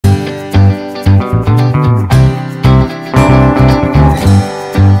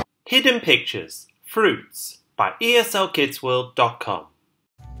Hidden Pictures, Fruits by eslkidsworld.com.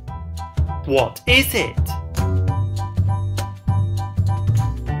 What is it?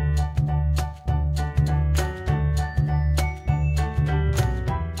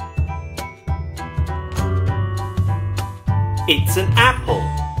 It's an apple.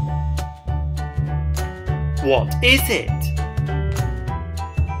 What is it?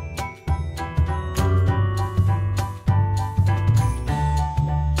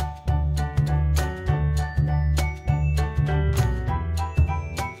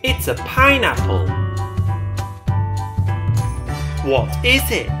 It's a pineapple. What is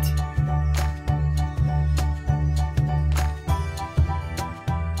it?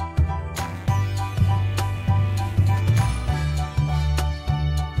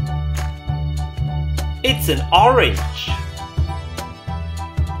 It's an orange.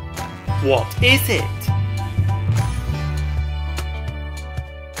 What is it?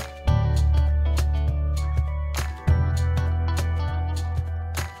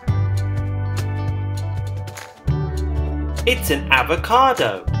 It's an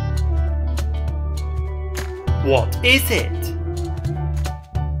avocado. What is it?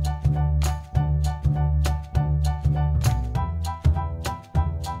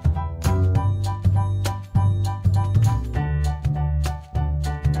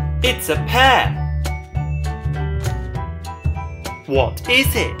 It's a pear. What is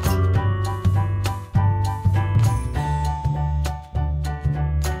it?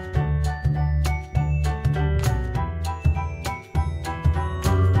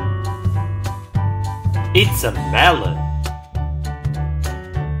 It's a melon.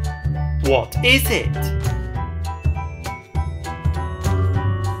 What is it?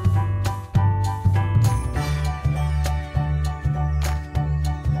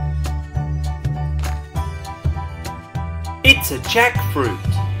 It's a jackfruit.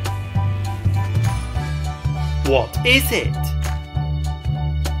 What is it?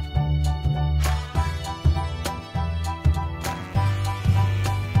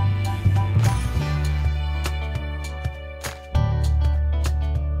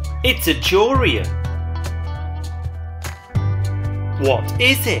 It's a durian. What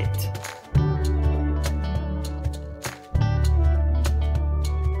is it?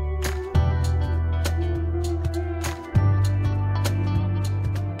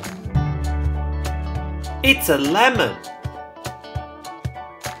 It's a lemon.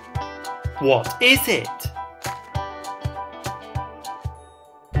 What is it?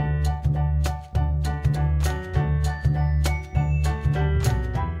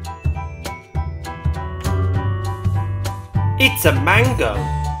 It's a mango.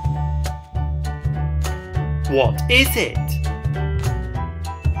 What is it?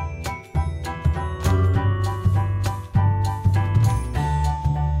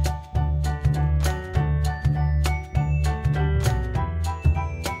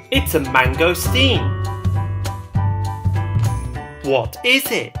 It's a mangosteen. What is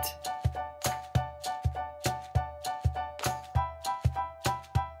it?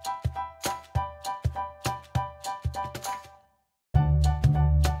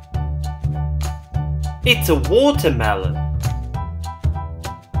 It's a watermelon.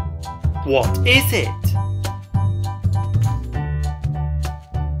 What is it?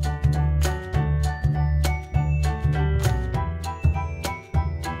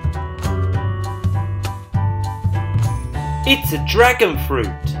 It's a dragon fruit.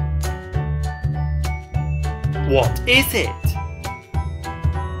 What is it?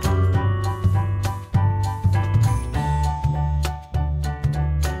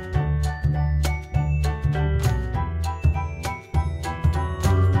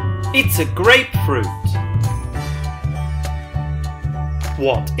 It's a grapefruit.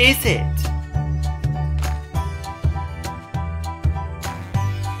 What is it?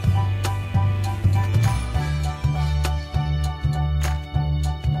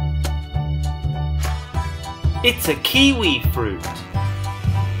 It's a kiwi fruit.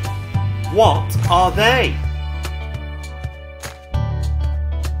 What are they?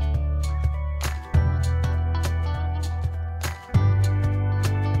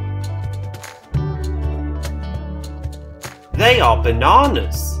 They are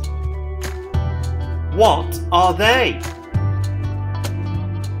bananas. What are they?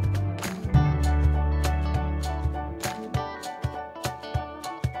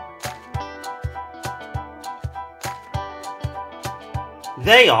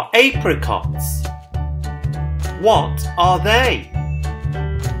 They are apricots. What are they?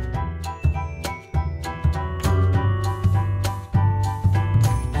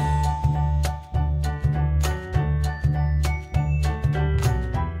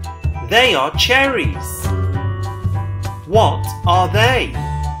 They are cherries. What are they?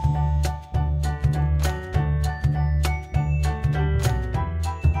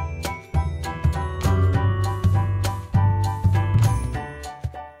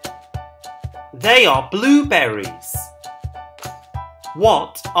 They are blueberries.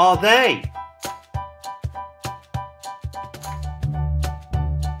 What are they?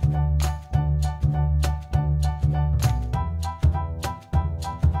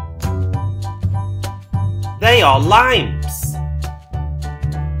 They are limes.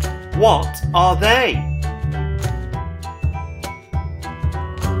 What are they?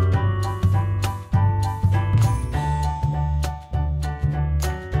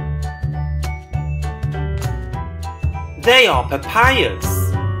 They are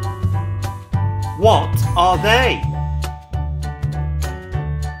papayas. What are they?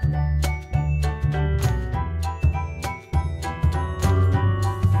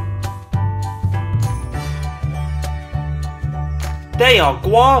 They are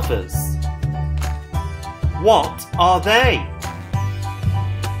guavas. What are they?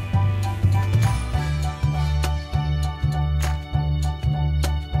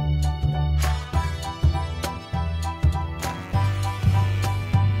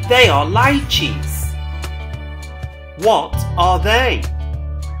 They are lychees. What are they?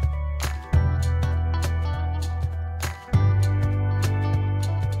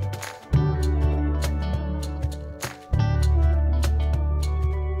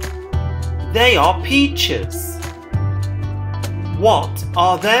 They are peaches. What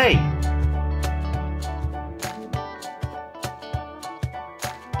are they?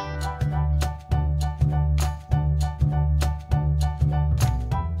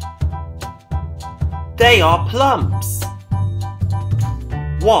 They are plums.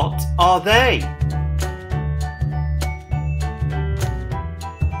 What are they?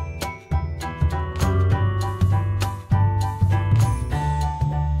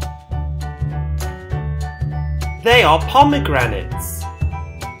 They are pomegranates.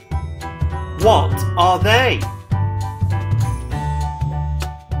 What are they?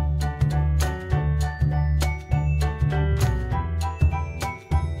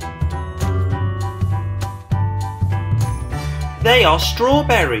 They are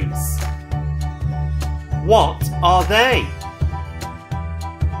strawberries. What are they?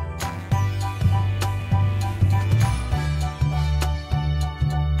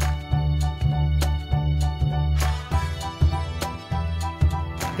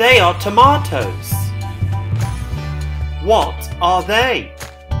 They are tomatoes. What are they?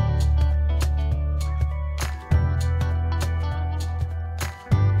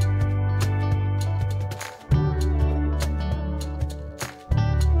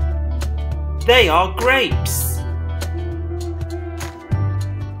 They are grapes.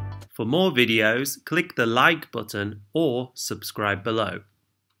 For more videos, click the like button or subscribe below.